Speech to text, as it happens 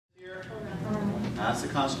That's the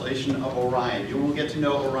constellation of Orion. You will get to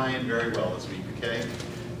know Orion very well this week, okay?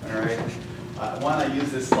 All right. One, I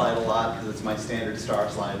use this slide a lot because it's my standard star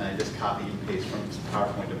slide, and I just copy and paste from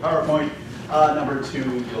PowerPoint to PowerPoint. Number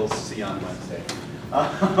two, you'll see on Wednesday.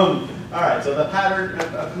 All right, so the pattern,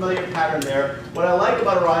 a familiar pattern there. What I like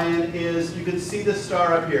about Orion is you can see the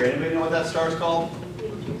star up here. Anybody know what that star is called?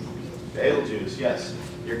 Betelgeuse, yes.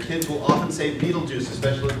 Your kids will often say Beetlejuice,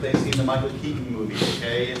 especially if they've seen the Michael Keaton movie,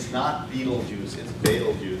 okay? It's not Beetlejuice, it's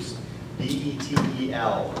Betelgeuse.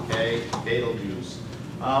 B-E-T-E-L, okay? Betelgeuse.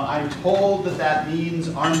 I'm told that that means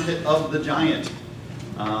armpit of the giant.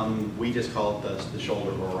 We just call it the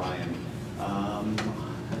shoulder of Orion. All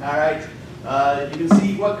right, you can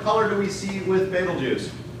see, what color do we see with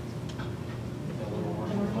Betelgeuse?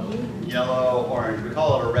 Yellow, orange. We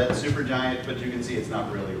call it a red supergiant, but you can see it's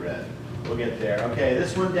not really red. We'll get there. Okay,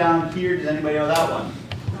 this one down here, does anybody know that one?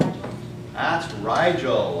 That's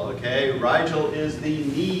Rigel, okay? Rigel is the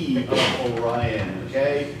knee of Orion,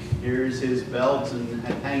 okay? Here's his belt, and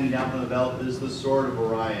hanging down from the belt is the sword of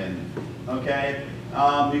Orion, okay?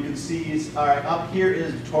 You can see, all right, up here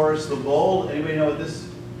is Taurus the bull. Anybody know what this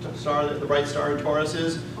star, the bright star in Taurus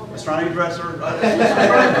is? Astronomy professor,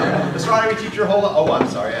 astronomy teacher, hold on. Oh, I'm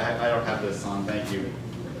sorry, I don't have this on, thank you.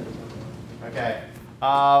 Okay.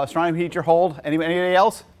 Astronomy teacher, hold. Anybody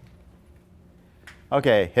else?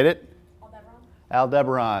 Okay, hit it.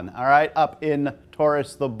 Aldebaran. All right, up in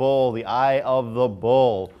Taurus the bull, the eye of the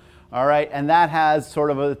bull. All right, and that has sort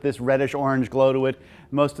of this reddish-orange glow to it.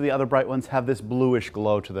 Most of the other bright ones have this bluish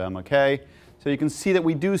glow to them, okay? So you can see that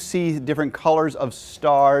we do see different colors of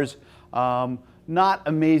stars, not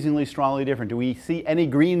amazingly strongly different. Do we see any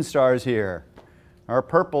green stars here? Or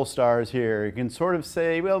purple stars here? You can sort of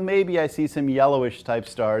say, well, maybe I see some yellowish type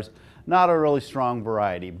stars. Not a really strong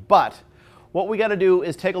variety. But what we got to do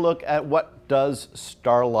is take a look at what does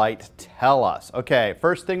starlight tell us. Okay,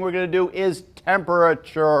 first thing we're going to do is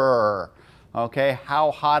temperature. Okay,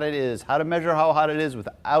 how hot it is. How to measure how hot it is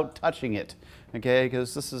without touching it. Okay,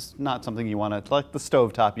 because this is not something you want to, like the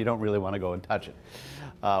stovetop, you don't really want to go and touch it.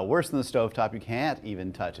 Worse than the stovetop, you can't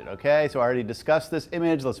even touch it. Okay, so I already discussed this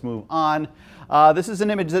image. Let's move on. This is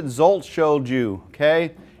an image that Zolt showed you.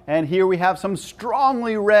 Okay, and here we have some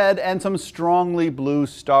strongly red and some strongly blue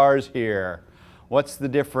stars here. What's the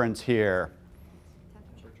difference here?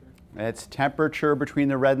 It's temperature between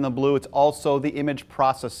the red and the blue. It's also the image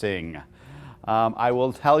processing. I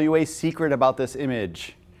will tell you a secret about this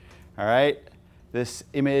image. All right, this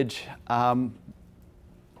image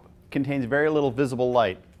contains very little visible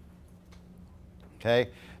light. Okay,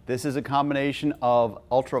 this is a combination of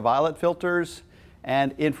ultraviolet filters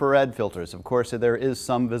and infrared filters. Of course, there is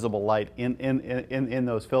some visible light in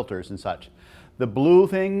those filters and such. The blue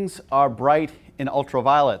things are bright in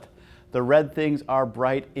ultraviolet. The red things are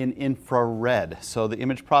bright in infrared. So the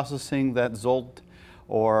image processing that Zolt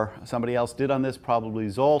or somebody else did on this, probably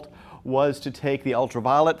Zolt, was to take the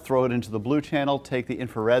ultraviolet, throw it into the blue channel, take the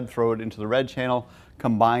infrared, throw it into the red channel,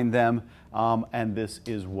 combine them, and this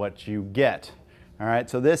is what you get. All right,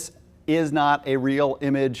 so this is not a real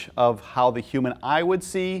image of how the human eye would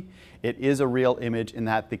see. It is a real image in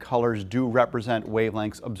that the colors do represent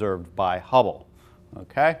wavelengths observed by Hubble.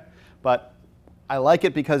 Okay, but I like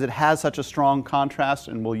it because it has such a strong contrast,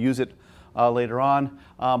 and we'll use it later on,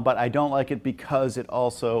 but I don't like it because it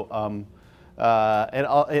also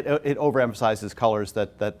it overemphasizes colors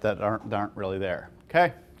that aren't really there.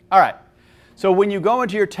 Okay, all right. So when you go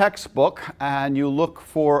into your textbook and you look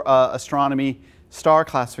for astronomy star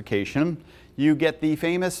classification, you get the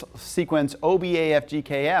famous sequence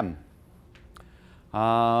OBAFGKM.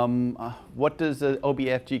 What does the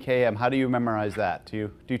OBAFGKM? How do you memorize that?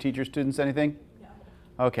 Do you teach your students anything?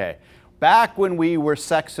 No. Okay. Back when we were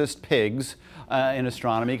sexist pigs in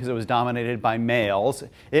astronomy, because it was dominated by males,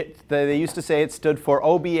 they used to say it stood for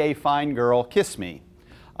OBA fine girl, kiss me.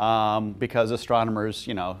 Because astronomers,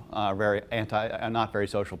 you know, are not very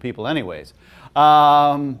social people anyways.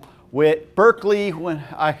 With Berkeley,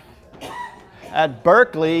 at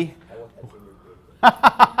Berkeley,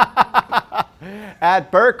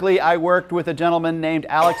 I worked with a gentleman named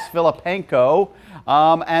Alex Filipenko,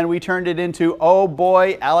 and we turned it into, oh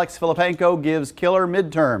boy, Alex Filipenko gives killer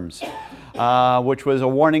midterms, which was a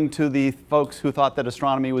warning to the folks who thought that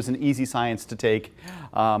astronomy was an easy science to take,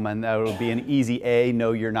 and that would be an easy A,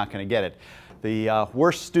 no, you're not going to get it. The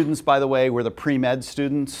worst students, by the way, were the pre-med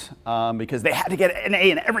students, because they had to get an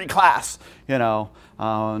A in every class, you know,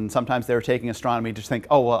 and sometimes they were taking astronomy to think,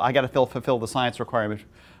 oh, well, I got to fulfill the science requirement.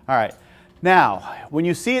 All right. Now, when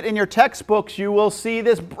you see it in your textbooks, you will see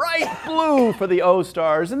this bright blue for the O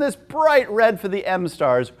stars and this bright red for the M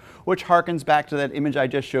stars, which harkens back to that image I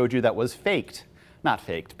just showed you that was faked. not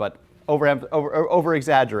faked, but over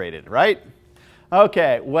exaggerated, right?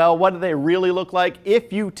 Okay, well, what do they really look like?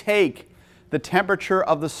 If you take the temperature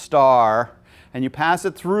of the star and you pass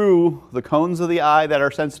it through the cones of the eye that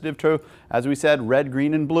are sensitive to, as we said, red,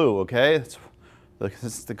 green, and blue, okay? It's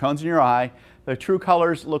the cones in your eye. The true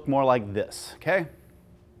colors look more like this, okay?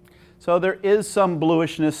 So there is some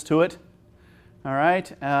bluishness to it, all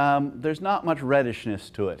right? There's not much reddishness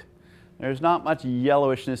to it. There's not much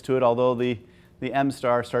yellowishness to it, although the M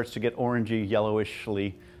star starts to get orangey,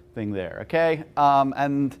 yellowishly thing there, okay?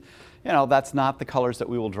 And you know, that's not the colors that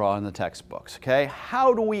we will draw in the textbooks, okay?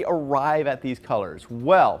 How do we arrive at these colors?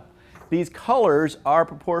 Well, these colors are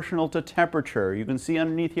proportional to temperature. You can see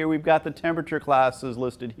underneath here we've got the temperature classes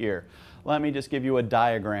listed here. Let me just give you a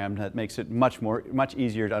diagram that makes it much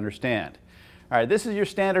easier to understand. All right, this is your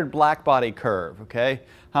standard black body curve, okay?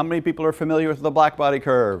 How many people are familiar with the black body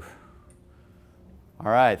curve?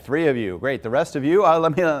 All right, 3 of you. Great. The rest of you,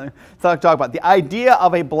 let me talk about the idea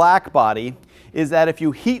of a black body is that if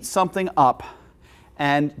you heat something up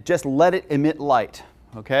and just let it emit light,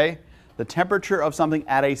 okay, the temperature of something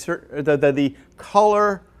at a certain, the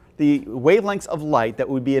color, the wavelengths of light that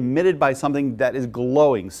would be emitted by something that is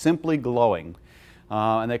glowing, simply glowing,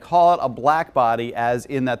 and they call it a black body as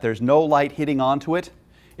in that there's no light hitting onto it.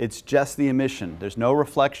 It's just the emission. There's no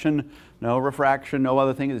reflection, no refraction, no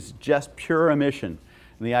other thing. It's just pure emission.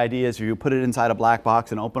 And the idea is if you put it inside a black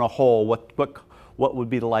box and open a hole, what would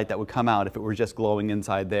be the light that would come out if it were just glowing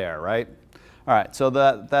inside there, right? All right, so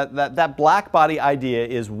that black body idea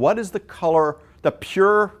is what is the color, the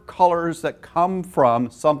pure colors that come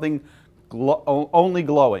from something only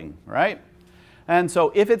glowing, right? And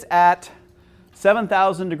so if it's at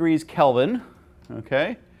 7,000 degrees Kelvin,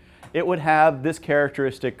 okay, it would have this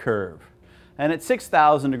characteristic curve. And at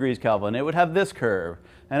 6,000 degrees Kelvin, it would have this curve.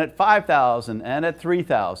 And at 5,000 and at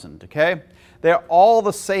 3,000, okay? They're all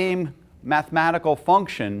the same mathematical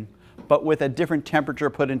function, but with a different temperature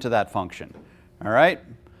put into that function, all right?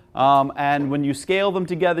 And when you scale them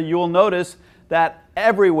together, you will notice that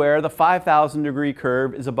everywhere the 5,000 degree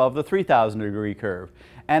curve is above the 3,000 degree curve.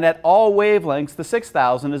 And at all wavelengths, the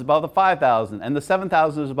 6,000 is above the 5,000, and the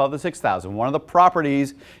 7,000 is above the 6,000. One of the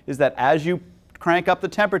properties is that as you crank up the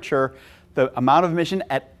temperature, the amount of emission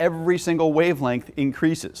at every single wavelength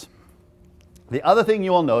increases. The other thing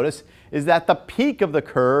you will notice is that the peak of the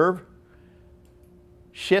curve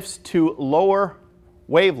shifts to lower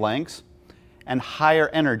wavelengths and higher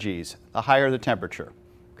energies, the higher the temperature,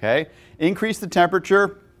 okay? Increase the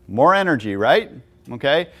temperature, more energy, right?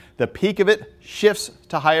 Okay? The peak of it shifts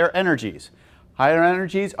to higher energies. Higher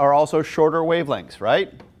energies are also shorter wavelengths,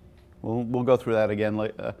 right? We'll go through that again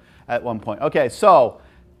at one point. Okay, so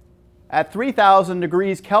at 3,000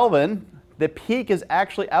 degrees Kelvin, the peak is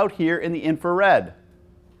actually out here in the infrared.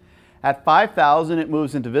 At 5,000, it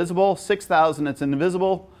moves into visible. 6,000, it's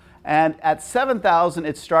invisible. And at 7,000,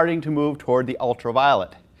 it's starting to move toward the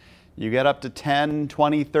ultraviolet. You get up to 10,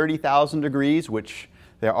 20, 30,000 degrees, which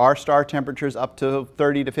there are star temperatures up to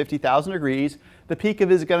 30 to 50,000 degrees. The peak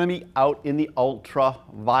of it is going to be out in the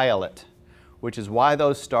ultraviolet, which is why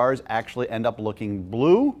those stars actually end up looking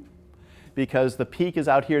blue, because the peak is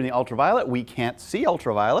out here in the ultraviolet. We can't see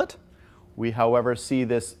ultraviolet. We, however, see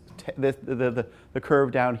this the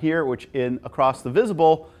curve down here, which across the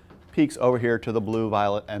visible peaks over here to the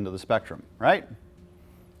blue-violet end of the spectrum, right?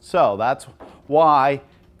 So that's why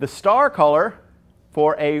the star color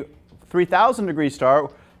for a 3,000 degree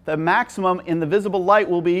star, the maximum in the visible light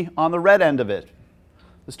will be on the red end of it.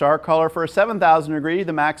 The star color for a 7,000 degree,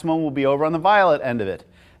 the maximum will be over on the violet end of it.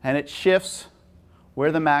 And it shifts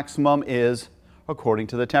where the maximum is according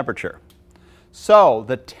to the temperature. So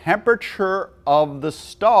the temperature of the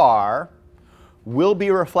star will be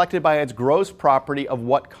reflected by its gross property of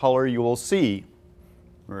what color you will see,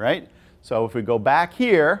 all right? So if we go back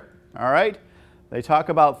here, all right, they talk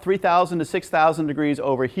about 3,000 to 6,000 degrees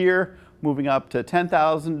over here, moving up to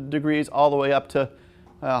 10,000 degrees all the way up to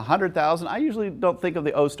 100,000. I usually don't think of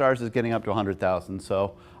the O stars as getting up to 100,000,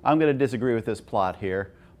 so I'm going to disagree with this plot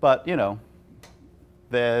here. But, you know,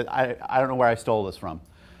 I don't know where I stole this from.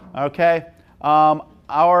 Okay,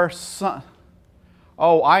 our sun,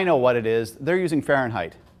 oh, I know what it is. They're using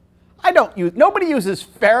Fahrenheit. Nobody uses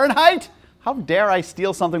Fahrenheit. How dare I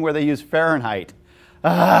steal something where they use Fahrenheit?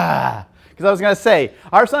 Because I was going to say,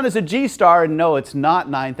 our sun is a G star, and no, it's not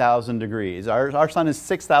 9,000 degrees. Our sun is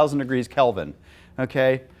 6,000 degrees Kelvin.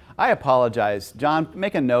 Okay, I apologize. John,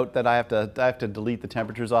 make a note that I have to delete the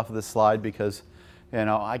temperatures off of this slide because, you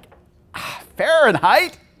know,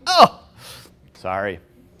 Fahrenheit? Oh, sorry.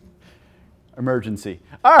 emergency.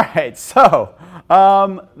 All right, so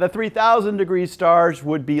the 3,000 degree stars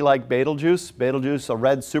would be like Betelgeuse. Betelgeuse, a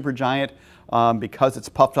red supergiant, because it's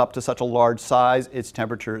puffed up to such a large size, its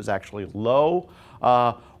temperature is actually low.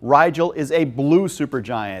 Rigel is a blue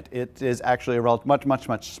supergiant. It is actually a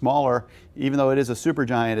much smaller. Even though it is a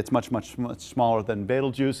supergiant, it's much smaller than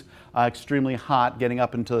Betelgeuse. Extremely hot, getting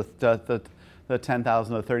up into the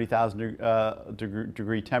 10,000 to 30,000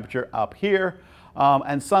 degree temperature up here.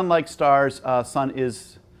 And sun-like stars, sun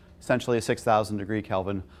is essentially a 6,000 degree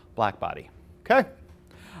Kelvin black body. Okay?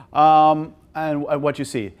 And what you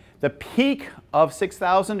see, the peak of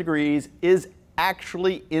 6,000 degrees is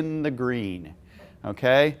actually in the green.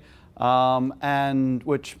 Okay? And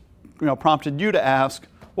which prompted you to ask,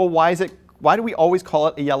 well, why do we always call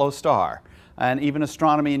it a yellow star? And even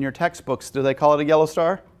astronomy in your textbooks, do they call it a yellow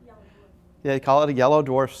star? Yellow dwarf. Yeah, they call it a yellow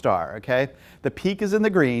dwarf star. Okay? The peak is in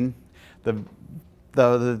the green.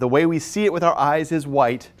 The way we see it with our eyes is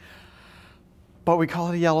white, but we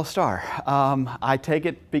call it a yellow star. I take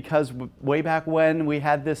it because way back when we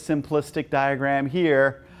had this simplistic diagram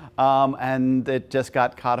here, and it just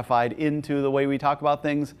got codified into the way we talk about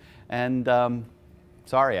things. And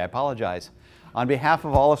sorry, I apologize. On behalf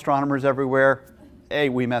of all astronomers everywhere, hey,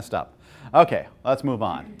 we messed up. Okay, let's move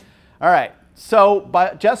on. All right, so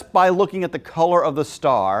just by looking at the color of the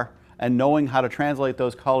star and knowing how to translate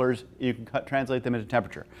those colors, you can translate them into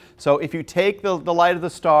temperature. So if you take the light of the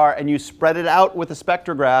star and you spread it out with a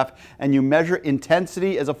spectrograph and you measure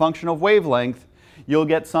intensity as a function of wavelength, you'll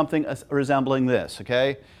get something resembling this,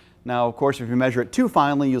 okay? Now, of course, if you measure it too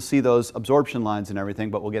finely, you'll see those absorption lines and everything,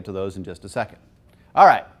 but we'll get to those in just a second. All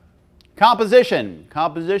right, composition.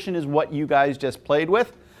 Composition is what you guys just played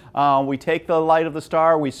with. We take the light of the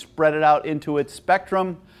star, we spread it out into its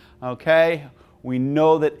spectrum, okay? We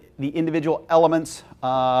know that the individual elements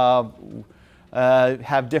have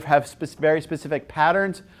very specific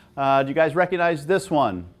patterns. Do you guys recognize this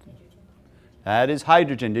one? That is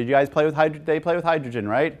hydrogen. Did you guys play with hydrogen? They play with hydrogen,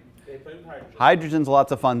 right? They play with hydrogen. Hydrogen's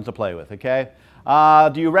lots of fun to play with, okay?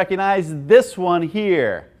 Do you recognize this one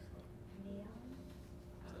here?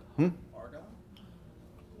 Neon. Argon?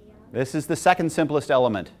 This is the second simplest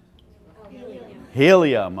element. Oh, helium.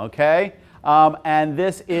 Helium, okay? And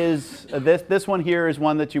this is this one here is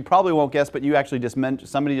one that you probably won't guess, but you actually just mentioned,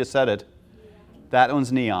 somebody just said it. That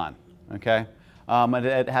one's neon, okay? And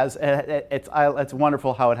it has it's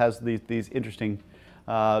wonderful how it has these interesting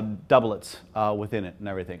doublets within it and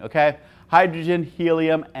everything, okay? Hydrogen,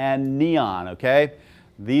 helium, and neon, okay?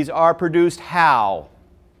 These are produced how?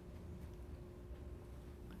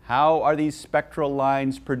 How are these spectral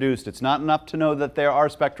lines produced? It's not enough to know that there are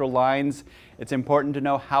spectral lines. It's important to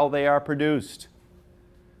know how they are produced.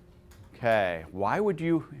 Okay, why would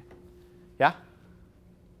you, yeah?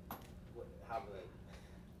 How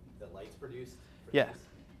the light's produced? Yeah.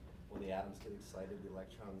 When the atoms get excited, the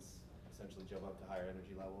electrons essentially jump up to higher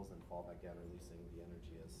energy levels and fall back down, releasing the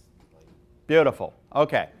energy as light. Beautiful.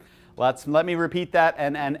 Okay, let me repeat that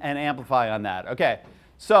and amplify on that. Okay,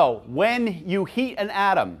 so when you heat an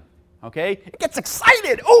atom, okay, it gets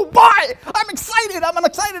excited. Oh boy, I'm excited. I'm an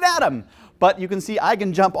excited atom. But you can see I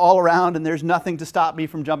can jump all around and there's nothing to stop me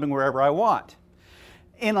from jumping wherever I want.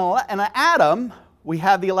 In an atom, we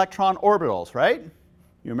have the electron orbitals, right?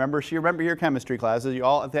 You remember your chemistry classes.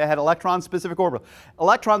 They had electron-specific orbitals.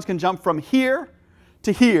 Electrons can jump from here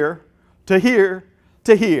to here to here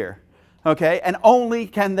to here, okay? And only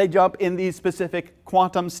can they jump in these specific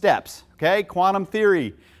quantum steps, okay? Quantum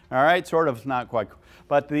theory, all right? Sort of, not quite.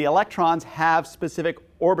 But the electrons have specific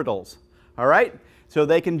orbitals, all right? So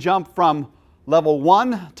they can jump from level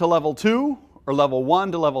 1 to level 2, or level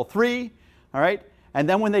 1 to level 3, all right? And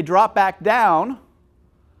then when they drop back down,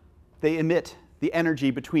 they emit the energy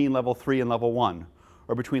between level 3 and level 1,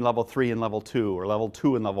 or between level 3 and level 2, or level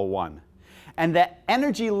 2 and level 1. And the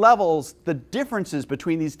energy levels, the differences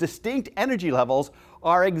between these distinct energy levels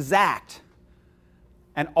are exact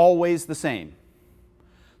and always the same.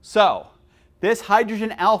 So this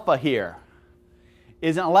hydrogen alpha here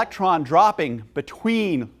is an electron dropping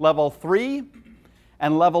between level 3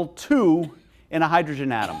 and level 2 in a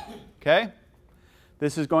hydrogen atom, okay?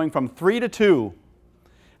 This is going from 3 to 2.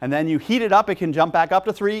 And then you heat it up, it can jump back up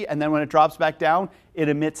to 3, and then when it drops back down, it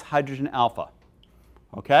emits hydrogen alpha,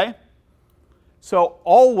 okay? So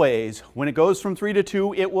always, when it goes from 3 to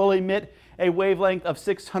 2, it will emit a wavelength of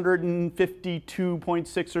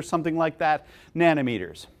 652.6 or something like that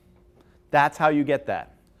nanometers. That's how you get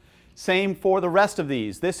that. Same for the rest of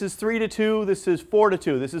these. This is 3 to 2, this is 4 to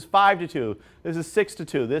 2, this is 5 to 2, this is 6 to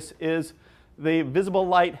 2. This is the visible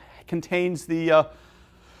light contains the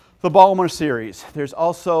the Balmer series. There's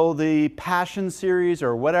also the Passion series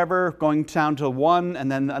or whatever, going down to 1,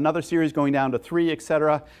 and then another series going down to 3,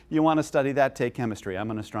 etc. You want to study that, take chemistry.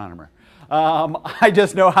 I'm an astronomer. I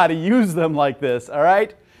just know how to use them like this, all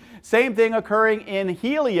right? Same thing occurring in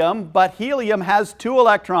helium, but helium has 2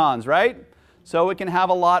 electrons, right? So it can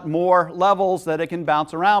have a lot more levels that it can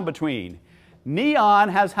bounce around between. Neon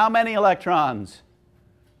has how many electrons?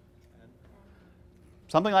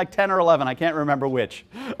 Something like 10 or 11, I can't remember which.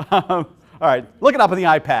 All right, look it up on the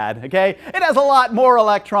iPad, okay? It has a lot more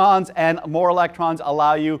electrons, and more electrons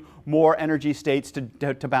allow you more energy states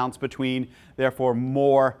to bounce between, therefore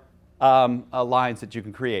more lines that you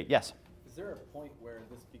can create. Yes? Is there a point where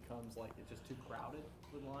this becomes like it's just too crowded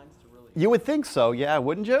with lines to really... You would think so, yeah,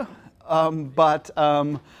 wouldn't you? But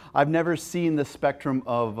I've never seen the spectrum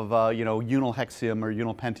of you know, unilhexium or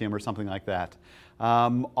unilpentium or something like that.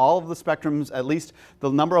 All of the spectrums, at least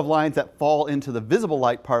the number of lines that fall into the visible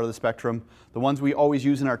light part of the spectrum, the ones we always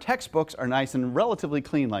use in our textbooks, are nice and relatively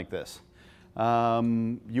clean like this.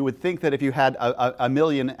 You would think that if you had a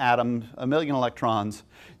million atoms, a million electrons,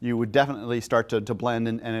 you would definitely start to blend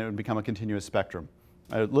and it would become a continuous spectrum.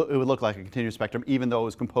 It would look like a continuous spectrum even though it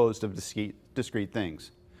was composed of discrete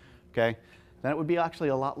things. Okay? Then it would be actually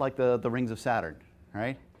a lot like the rings of Saturn,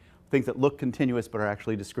 right? Things that look continuous but are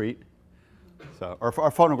actually discrete. So,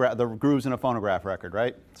 or phonograph, the grooves in a phonograph record,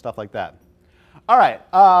 right? Stuff like that. All right,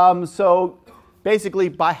 so basically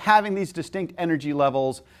by having these distinct energy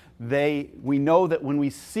levels, we know that when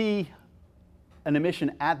we see an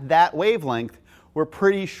emission at that wavelength, we're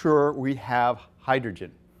pretty sure we have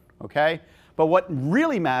hydrogen, okay? But what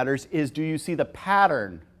really matters is, do you see the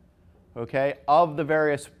pattern, okay, of the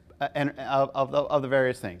various of the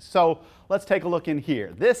various things? So let's take a look in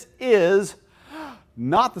here. This is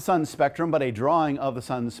not the sun's spectrum, but a drawing of the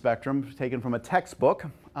sun's spectrum taken from a textbook.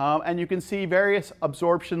 And you can see various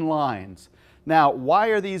absorption lines. Now, why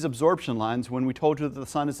are these absorption lines when we told you that the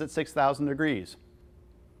sun is at 6,000 degrees?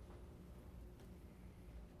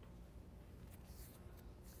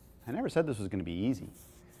 I never said this was going to be easy.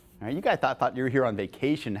 All right, you guys thought you were here on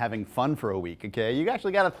vacation having fun for a week, okay? You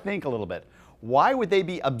actually got to think a little bit. Why would they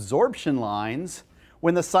be absorption lines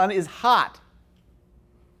when the sun is hot?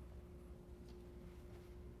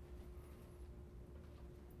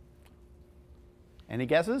 Any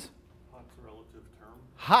guesses? Hot's a relative term.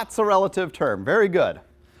 Hot's a relative term. Very good.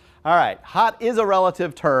 All right, hot is a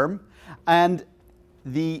relative term, and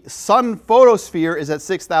the sun photosphere is at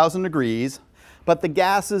 6,000 degrees, but the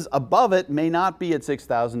gases above it may not be at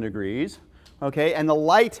 6,000 degrees, okay? And the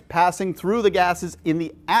light passing through the gases in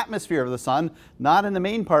the atmosphere of the sun, not in the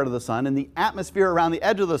main part of the sun, in the atmosphere around the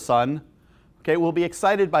edge of the sun, okay, will be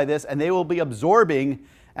excited by this, and they will be absorbing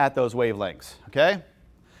at those wavelengths, okay?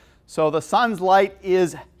 So the sun's light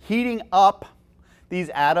is heating up these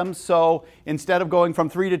atoms, so instead of going from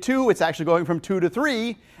 3 to 2, it's actually going from 2 to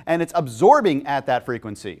 3, and it's absorbing at that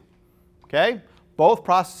frequency, okay? Both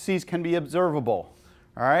processes can be observable,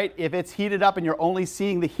 all right? If it's heated up and you're only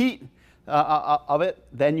seeing the heat of it,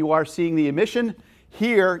 then you are seeing the emission.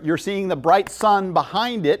 Here, you're seeing the bright sun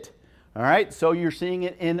behind it, all right? So you're seeing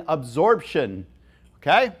it in absorption,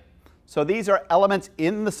 okay? So these are elements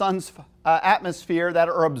in the sun's atmosphere that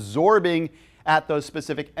are absorbing at those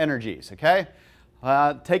specific energies, okay?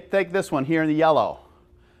 Take this one here in the yellow.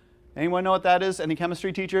 Anyone know what that is? Any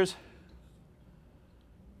chemistry teachers?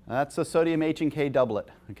 That's a sodium H and K doublet,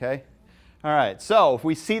 okay? All right, so if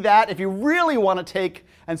we see that, if you really want to take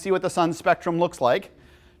and see what the sun's spectrum looks like,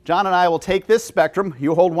 John and I will take this spectrum,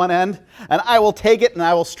 you hold one end, and I will take it and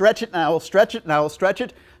I will stretch it and I will stretch it and I will stretch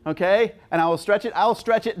it, okay? And I will stretch it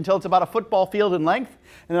until it's about a football field in length,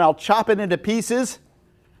 and then I'll chop it into pieces,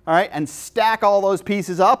 all right, and stack all those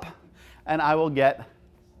pieces up, and I will get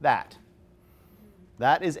that.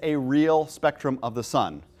 That is a real spectrum of the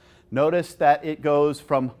sun. Notice that it goes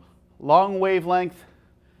from long wavelength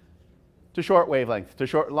to short wavelength, to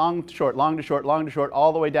short, long to short, long to short, long to short,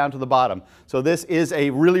 all the way down to the bottom. So this is a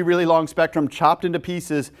really, really long spectrum chopped into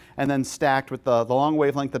pieces and then stacked with the long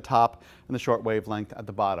wavelength at the top and the short wavelength at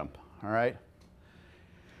the bottom, all right?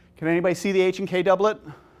 Can anybody see the H and K doublet?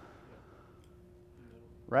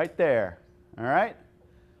 Right there, all right?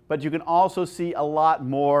 But you can also see a lot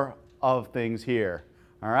more of things here,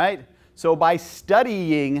 all right? So by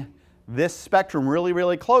studying this spectrum really,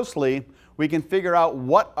 really closely, we can figure out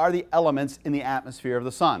what are the elements in the atmosphere of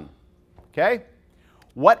the sun, okay?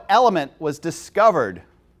 What element was discovered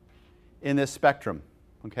in this spectrum,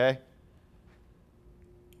 okay?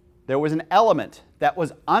 There was an element that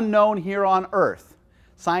was unknown here on Earth.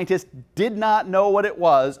 Scientists did not know what it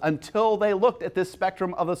was until they looked at this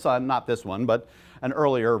spectrum of the sun, not this one, but an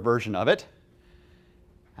earlier version of it.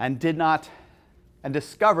 and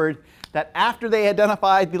discovered that after they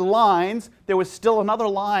identified the lines, there was still another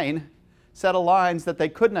set of lines that they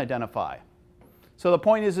couldn't identify. So the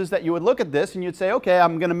point is that you would look at this and you'd say, okay,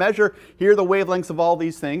 I'm going to measure here the wavelengths of all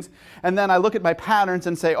these things, and then I look at my patterns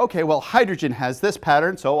and say, okay, well, hydrogen has this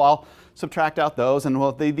pattern, so I'll subtract out those, and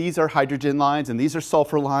well, these are hydrogen lines, and these are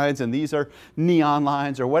sulfur lines, and these are neon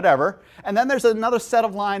lines, or whatever. And then there's another set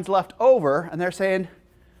of lines left over, and they're saying,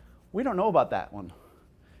 we don't know about that one.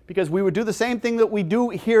 Because we would do the same thing that we do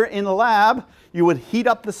here in the lab. You would heat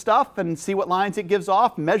up the stuff and see what lines it gives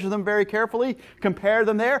off, measure them very carefully, compare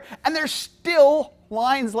them there, and there's still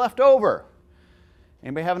lines left over.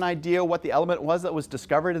 Anybody have an idea what the element was that was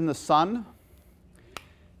discovered in the sun?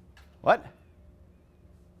 What?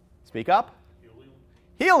 Speak up. Helium.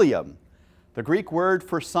 Helium. The Greek word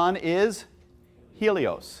for sun is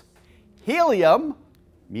helios. Helium,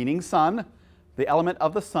 meaning sun, the element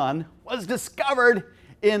of the sun, was discovered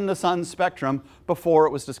in the sun's spectrum before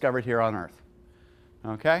it was discovered here on Earth.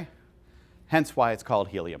 Okay? Hence why it's called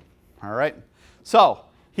helium. All right? So,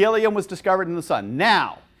 helium was discovered in the sun.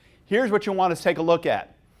 Now, here's what you want to take a look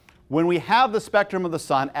at. When we have the spectrum of the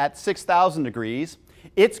sun at 6,000 degrees,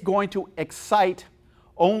 it's going to excite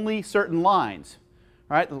only certain lines.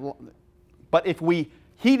 All right? But if we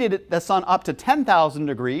heated the sun up to 10,000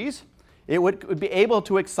 degrees, it would be able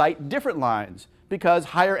to excite different lines, because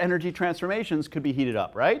higher energy transformations could be heated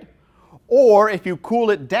up, right? Or if you cool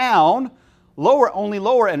it down, only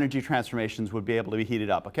lower energy transformations would be able to be heated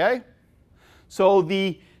up, okay? So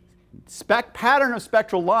the pattern of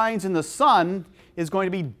spectral lines in the sun is going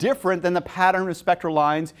to be different than the pattern of spectral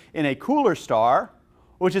lines in a cooler star,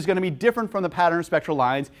 which is going to be different from the pattern of spectral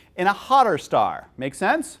lines in a hotter star. Make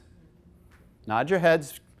sense? Nod your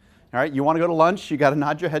heads. All right, you want to go to lunch, you got to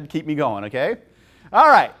nod your head to keep me going, okay? All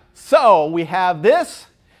right. So we have this.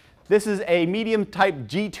 This is a medium type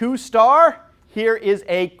G2 star. Here is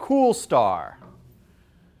a cool star.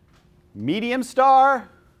 Medium star,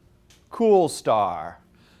 cool star.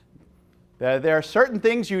 There are certain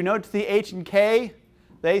things you note the H and K,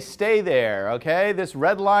 they stay there, okay? This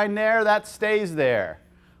red line there, that stays there,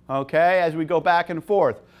 okay, as we go back and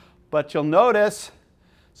forth. But you'll notice,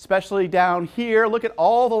 especially down here, look at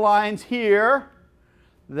all the lines here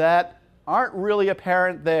that aren't really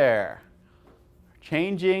apparent there.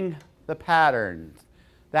 Changing the pattern.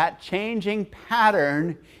 That changing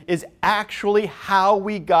pattern is actually how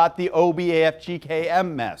we got the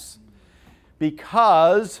OBAFGKM mess,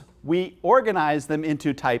 because we organized them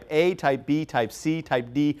into type A, type B, type C,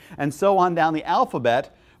 type D, and so on down the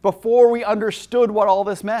alphabet before we understood what all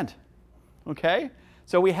this meant. Okay?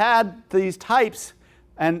 So we had these types.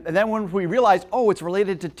 And then when we realized, oh, it's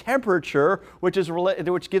related to temperature, which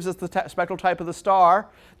gives us the spectral type of the star,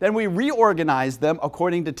 then we reorganized them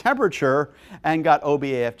according to temperature and got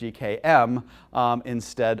OBAFGKM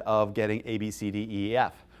instead of getting A, B, C, D, E,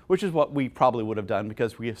 F, which is what we probably would have done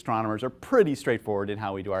because we astronomers are pretty straightforward in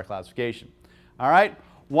how we do our classification. All right,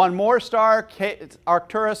 one more star.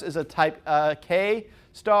 Arcturus is a type K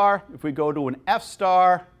star. If we go to an F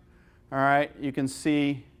star, all right, you can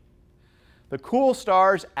see the cool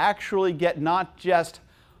stars actually get not just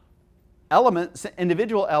elements,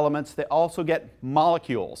 individual elements, they also get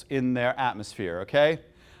molecules in their atmosphere, okay?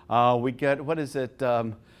 We get, what is it?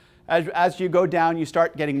 As you go down, you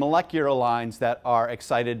start getting molecular lines that are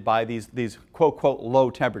excited by these quote, quote, low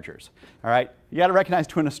temperatures, all right? You got to recognize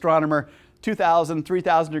to an astronomer, 2,000,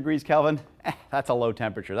 3,000 degrees Kelvin, that's a low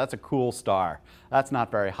temperature. That's a cool star. That's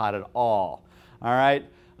not very hot at all, all right?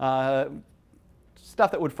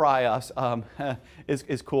 Stuff that would fry us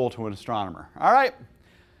is cool to an astronomer. All right?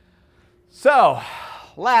 So,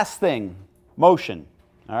 last thing, motion.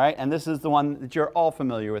 All right? And this is the one that you're all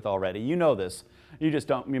familiar with already. You know this. You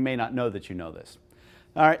may not know that you know this.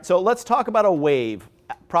 All right, so let's talk about a wave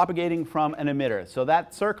propagating from an emitter. So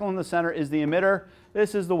that circle in the center is the emitter.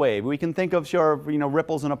 This is the wave. We can think of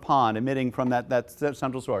ripples in a pond emitting from that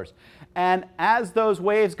central source. And as those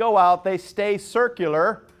waves go out, they stay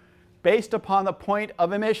circular based upon the point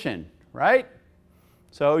of emission, right?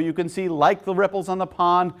 So you can see, like the ripples on the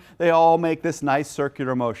pond, they all make this nice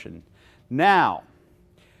circular motion. Now,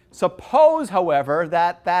 suppose, however,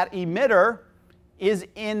 that emitter is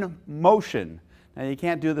in motion. Now, you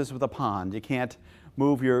can't do this with a pond. You can't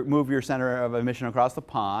move your center of emission across the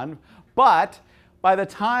pond. But by the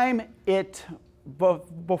time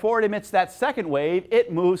before it emits that second wave,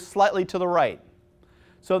 it moves slightly to the right.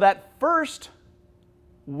 So that first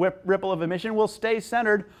ripple of emission will stay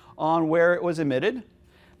centered on where it was emitted.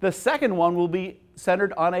 The second one will be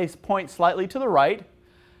centered on a point slightly to the right,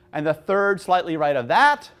 and the third slightly right of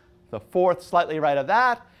that, the fourth slightly right of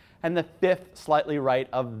that, and the fifth slightly right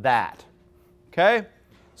of that. Okay?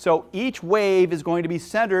 So each wave is going to be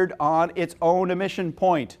centered on its own emission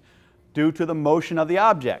point due to the motion of the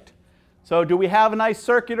object. So do we have nice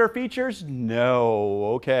circular features?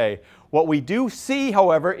 No. Okay. What we do see,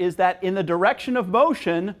 however, is that in the direction of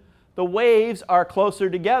motion, the waves are closer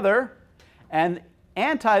together, and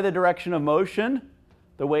anti the direction of motion,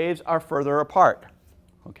 the waves are further apart.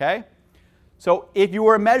 Okay? So if you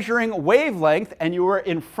were measuring wavelength and you were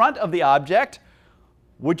in front of the object,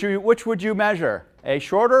 which would you measure? A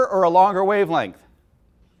shorter or a longer wavelength?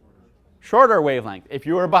 Shorter wavelength. If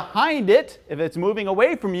you were behind it, if it's moving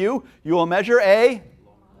away from you, you will measure a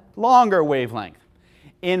longer wavelength.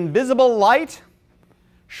 In visible light,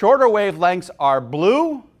 shorter wavelengths are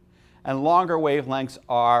blue and longer wavelengths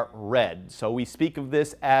are red. So we speak of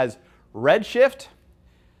this as redshift.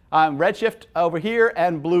 Redshift over here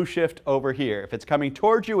and blue shift over here. If it's coming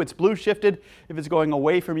towards you, it's blue shifted. If it's going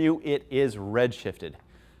away from you, it is red shifted.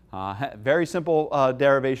 Very simple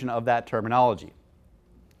derivation of that terminology.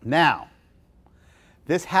 Now,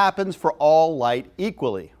 this happens for all light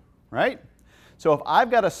equally, right? So if I've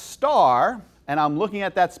got a star and I'm looking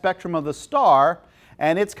at that spectrum of the star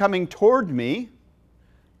and it's coming toward me,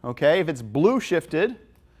 okay, if it's blue shifted,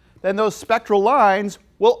 then those spectral lines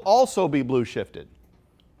will also be blue shifted,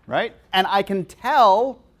 right? And I can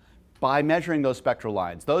tell by measuring those spectral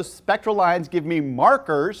lines. Those spectral lines give me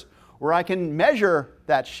markers where I can measure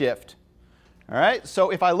that shift. All right, so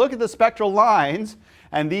if I look at the spectral lines,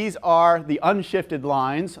 and these are the unshifted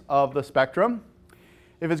lines of the spectrum,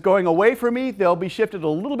 if it's going away from me, they'll be shifted a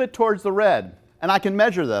little bit towards the red. And I can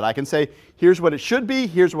measure that. I can say, here's what it should be,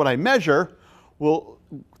 here's what I measure. Well,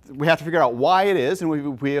 we have to figure out why it is,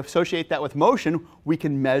 and we associate that with motion, we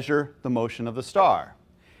can measure the motion of the star.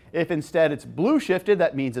 If instead it's blue shifted,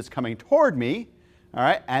 that means it's coming toward me, all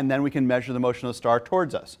right, and then we can measure the motion of the star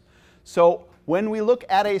towards us. So when we look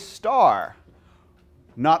at a star,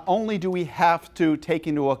 not only do we have to take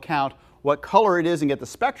into account what color it is and get the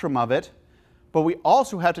spectrum of it, but we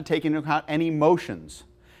also have to take into account any motions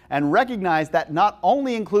and recognize that not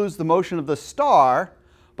only includes the motion of the star,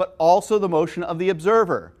 but also the motion of the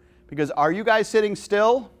observer. Because are you guys sitting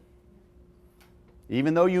still?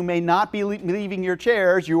 Even though you may not be leaving your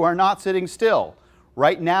chairs, you are not sitting still.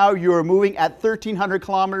 Right now you are moving at 1,300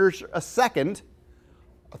 kilometers a second,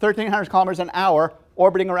 1,300 kilometers an hour,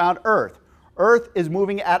 orbiting around Earth. Earth is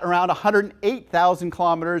moving at around 108,000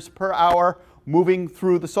 kilometers per hour, moving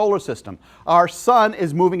through the solar system. Our sun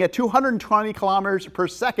is moving at 220 kilometers per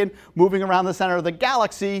second, moving around the center of the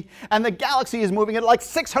galaxy, and the galaxy is moving at like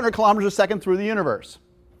 600 kilometers a second through the universe.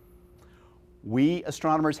 We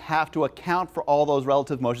astronomers have to account for all those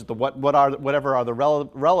relative motions, whatever are the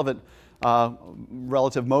relevant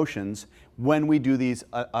relative motions when we do these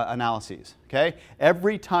analyses. Okay?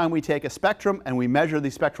 Every time we take a spectrum and we measure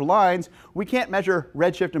these spectral lines, we can't measure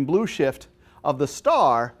redshift and blue shift of the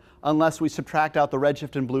star unless we subtract out the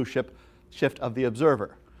redshift and blue shift of the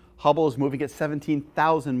observer. Hubble is moving at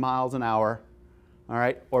 17,000 miles an hour, all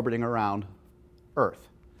right, orbiting around Earth.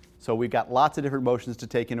 So we've got lots of different motions to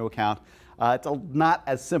take into account. It's not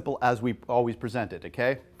as simple as we always present it,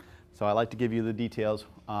 okay? So I like to give you the details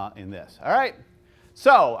in this. All right?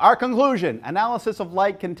 So our conclusion, analysis of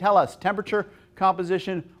light can tell us temperature,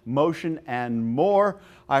 composition, motion, and more.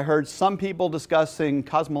 I heard some people discussing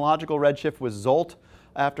cosmological redshift with Zolt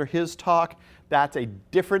after his talk. That's a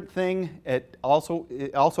different thing. It also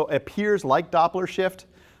appears like Doppler shift,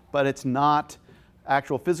 but it's not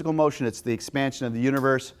actual physical motion. It's the expansion of the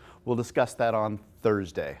universe. We'll discuss that on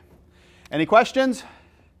Thursday. Any questions?